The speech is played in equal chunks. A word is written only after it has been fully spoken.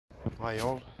Hi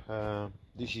all,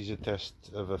 this is a test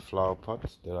of a flower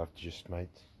pot that I've just made,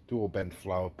 dual bend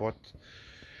flower pot.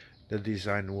 The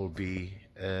design will be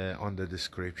on the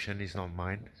description, it's not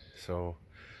mine, so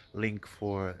link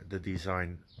for the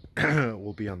design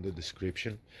will be on the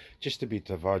description. Just a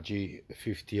bit of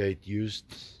RG58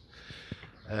 used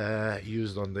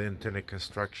on the antenna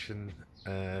construction,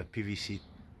 PVC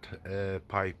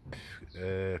pipe,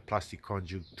 plastic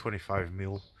conjugate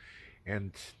 25mm,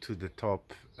 and to the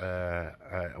top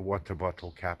a water bottle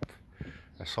cap.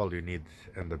 That's all you need,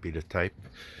 and a bit of tape.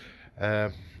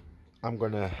 I'm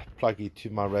gonna plug it to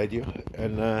my radio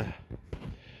and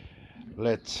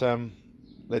let's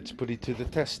put it to the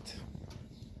test.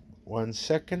 1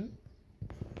 second.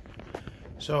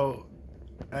 So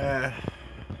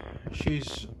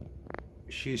she's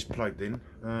plugged in.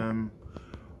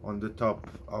 On the top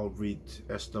I'll read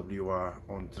SWR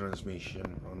on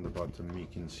transmission. On the bottom you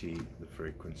can see the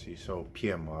frequency, so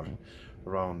PMR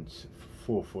around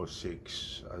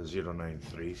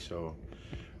 446,093. So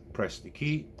press the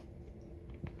key,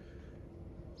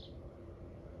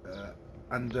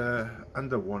 under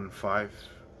 1.5,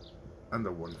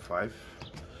 under 1.5.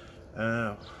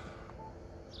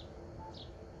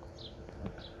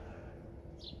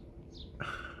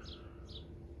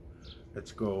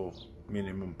 Let's go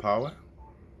minimum power,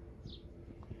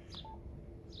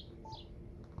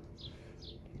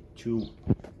 2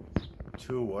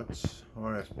 watts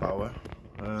RF power.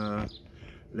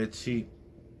 Let's see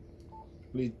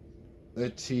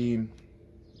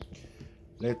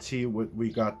what we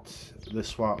got. The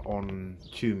SWAT on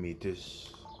 2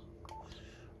 meters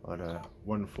on a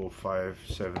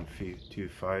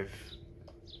 145.725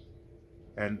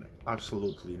 and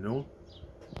absolutely null.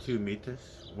 2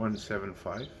 meters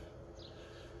 175,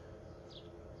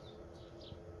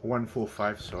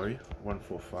 145, sorry,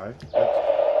 145.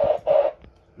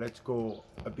 Let's go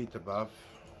a bit above,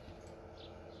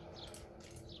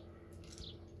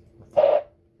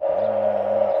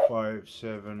 5,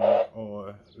 7,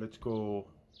 or let's go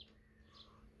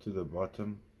to the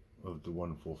bottom of the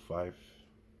 145.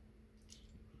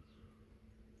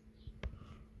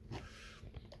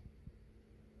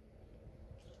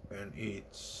 And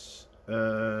it's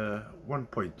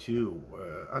 1.2,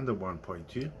 under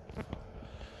 1.2,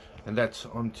 and that's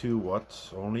on 2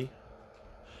 watts only.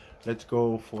 Let's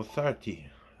go for 30.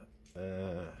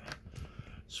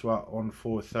 SWAT on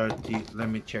 430. Let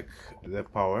me check the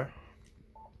power.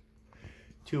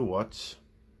 2 watts.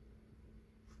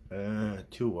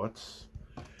 2 watts.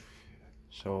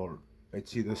 So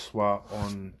let's see the SWAT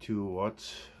on 2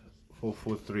 watts.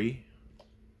 443.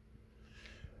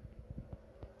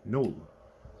 Null.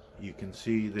 You can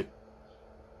see that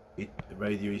the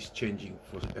radio is changing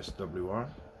for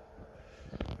SWR,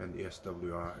 and the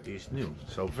SWR is nil.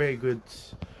 So very good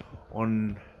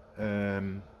on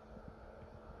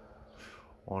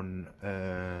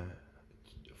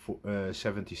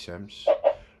 70 SEMS.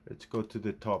 Let's go to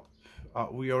the top.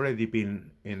 We already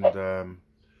been in the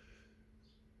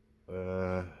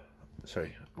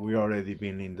we already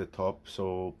been in the top,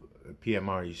 so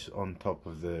PMR is on top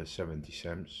of the 70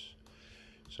 SEMS.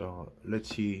 So let's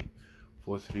see,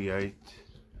 438.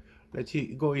 Let's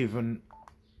see, go even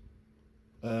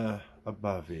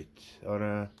above it,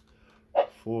 or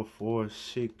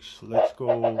 446. Let's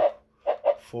go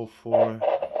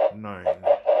 449.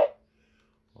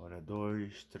 Ora 2,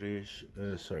 3.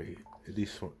 Sorry,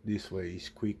 this way is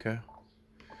quicker.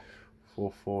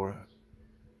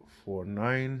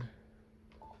 4449.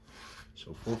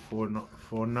 So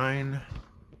 4449,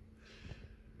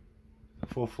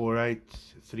 448,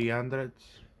 300,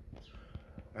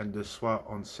 and the SWAT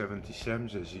on 70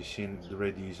 SEMS. As you've seen, the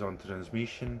radio is on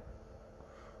transmission,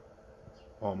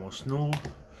 almost null.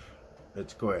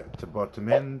 Let's go at the bottom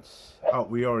end. Oh,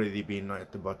 we already been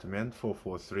at the bottom end,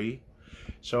 443.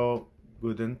 So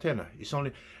good antenna. It's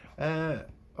only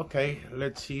okay.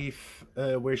 Let's see if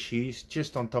where she is,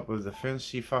 just on top of the fence,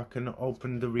 see if I can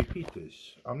open the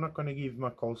repeaters. I'm not going to give my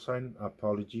call sign,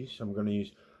 apologies. I'm going to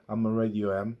use, I'm a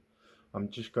radio am. I'm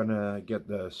just going to get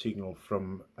the signal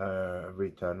from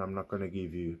return. I'm not going to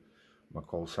give you my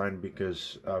call sign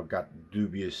because I've got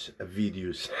dubious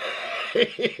videos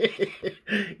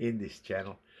in this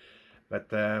channel. But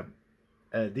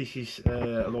this is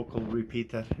a local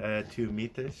repeater, 2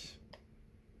 meters.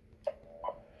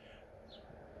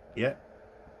 Yeah,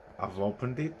 I've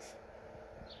opened it.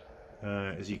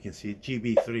 As you can see,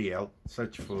 GB3L,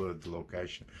 search for the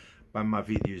location. By my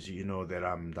videos you know that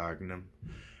I'm Dagenham,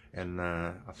 and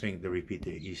I think the repeater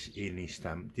is in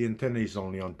Eastham. The antenna is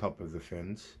only on top of the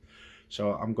fence,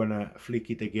 so I'm gonna flick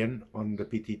it again on the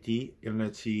PTT, and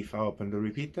let's see if I open the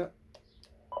repeater.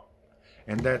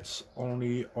 and that's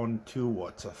only on 2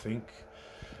 watts, I think.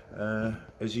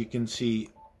 As you can see,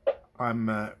 I'm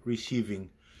receiving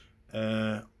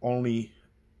only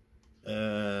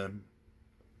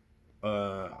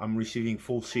I'm receiving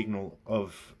full signal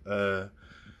of the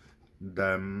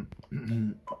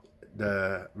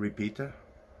repeater,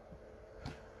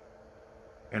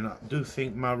 and I do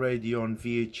think my radio on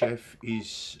VHF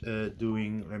is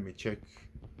doing, let me check,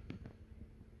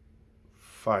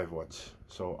 5 watts.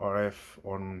 So RF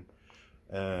on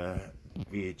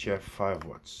VHF 5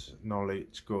 watts. Now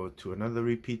let's go to another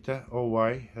repeater,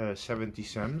 OY 70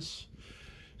 SEMS.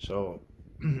 So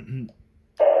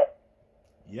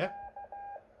yeah,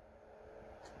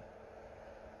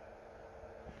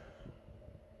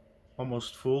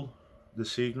 almost full. The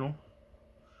signal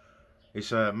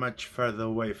is much further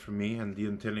away from me, and the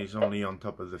antenna is only on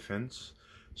top of the fence.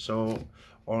 So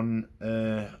on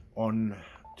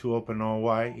to open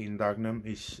OY in Dagenham,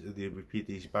 is the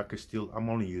repeater is back still. I'm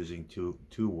only using 2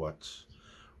 watts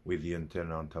with the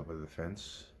antenna on top of the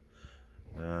fence.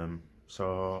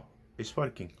 So it's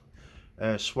working.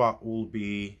 SWAT will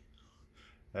be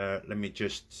let me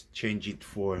just change it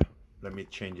for, let me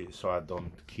change it so I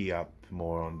don't key up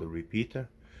more on the repeater.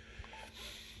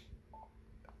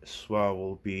 SWAT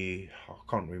will be, I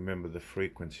can't remember the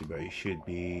frequency, but it should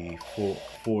be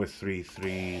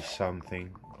 433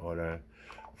 something, or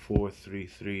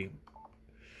 433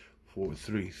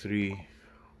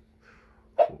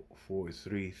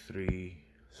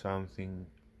 something.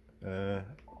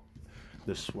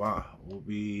 The SWAT will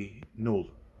be null,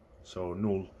 so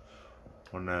null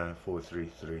on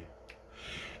 433.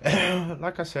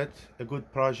 Like I said, a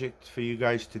good project for you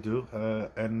guys to do,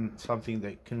 and something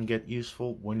that can get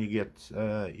useful when you get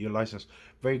your license.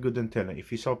 Very good antenna.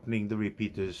 If it's opening the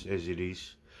repeaters as it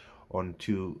is on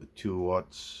 2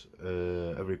 watts,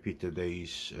 a repeater that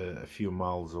is a few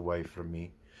miles away from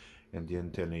me, and the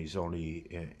antenna is only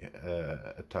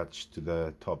attached to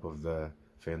the top of the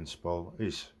fence pole,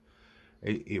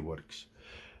 it works.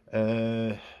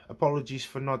 Apologies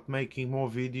for not making more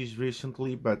videos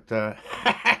recently, but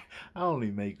I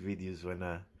only make videos when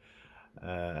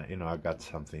you know, I got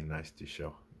something nice to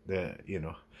show. You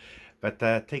know, but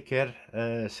take care.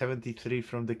 73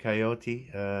 from the Coyote.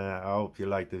 I hope you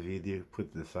like the video.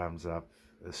 Put the thumbs up,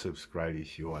 subscribe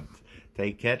if you want.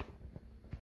 Take care.